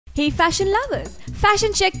Hey fashion lovers!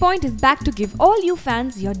 Fashion Checkpoint is back to give all you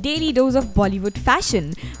fans your daily dose of Bollywood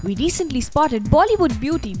fashion. We recently spotted Bollywood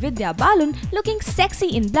beauty Vidya Balan looking sexy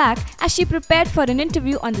in black as she prepared for an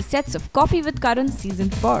interview on the sets of Koffee With Karan season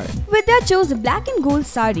 4. Vidya chose a black and gold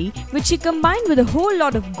sari which she combined with a whole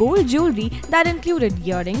lot of gold jewelry that included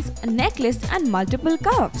earrings, a necklace and multiple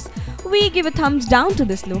cuffs. We give a thumbs down to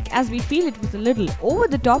this look as we feel it was a little over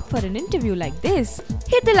the top for an interview like this.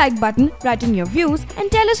 Hit the like button, write in your views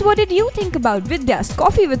and tell us what did you think about Vidya's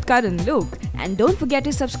Koffee with Karan look. And don't forget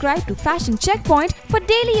to subscribe to Fashion Checkpoint for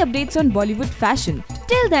daily updates on Bollywood fashion.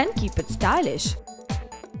 Till then, keep it stylish.